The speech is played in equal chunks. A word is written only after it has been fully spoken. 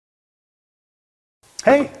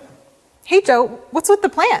Hey, Hey Joe, what's with the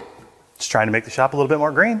plant? just trying to make the shop a little bit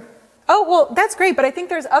more green. Oh, well, that's great, but I think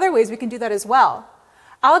there's other ways we can do that as well.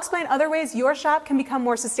 I'll explain other ways your shop can become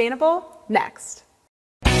more sustainable next.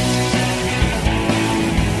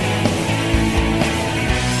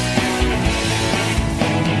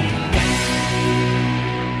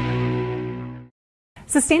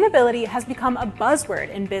 Sustainability has become a buzzword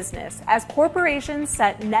in business as corporations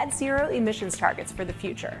set net zero emissions targets for the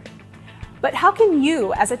future. But how can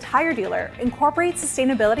you, as a tire dealer, incorporate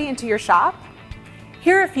sustainability into your shop?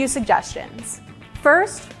 Here are a few suggestions.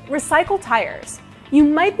 First, recycle tires. You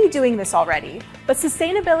might be doing this already, but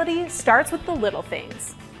sustainability starts with the little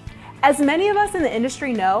things. As many of us in the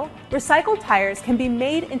industry know, recycled tires can be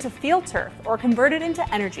made into field turf or converted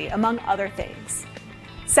into energy, among other things.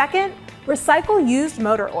 Second, recycle used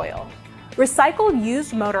motor oil. Recycled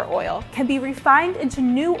used motor oil can be refined into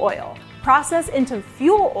new oil, processed into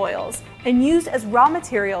fuel oils, and used as raw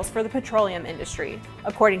materials for the petroleum industry,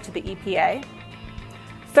 according to the EPA.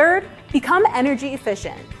 Third, become energy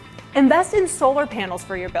efficient. Invest in solar panels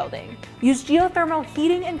for your building. Use geothermal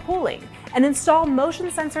heating and cooling, and install motion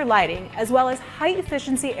sensor lighting as well as high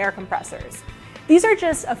efficiency air compressors. These are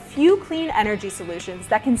just a few clean energy solutions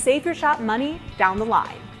that can save your shop money down the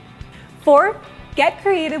line. Fourth, get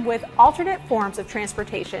creative with alternate forms of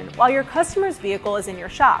transportation while your customer's vehicle is in your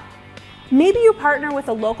shop. Maybe you partner with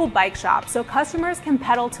a local bike shop so customers can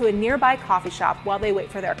pedal to a nearby coffee shop while they wait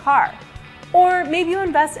for their car. Or maybe you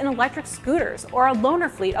invest in electric scooters or a loaner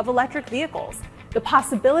fleet of electric vehicles. The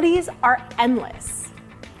possibilities are endless.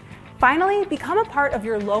 Finally, become a part of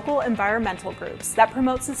your local environmental groups that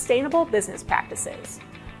promote sustainable business practices.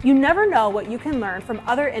 You never know what you can learn from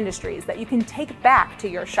other industries that you can take back to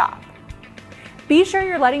your shop. Be sure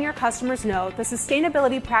you're letting your customers know the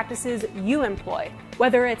sustainability practices you employ,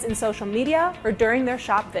 whether it's in social media or during their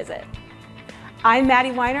shop visit. I'm Maddie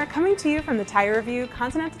Winer, coming to you from the Tire Review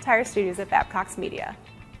Continental Tire Studios at Babcox Media.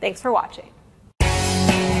 Thanks for watching.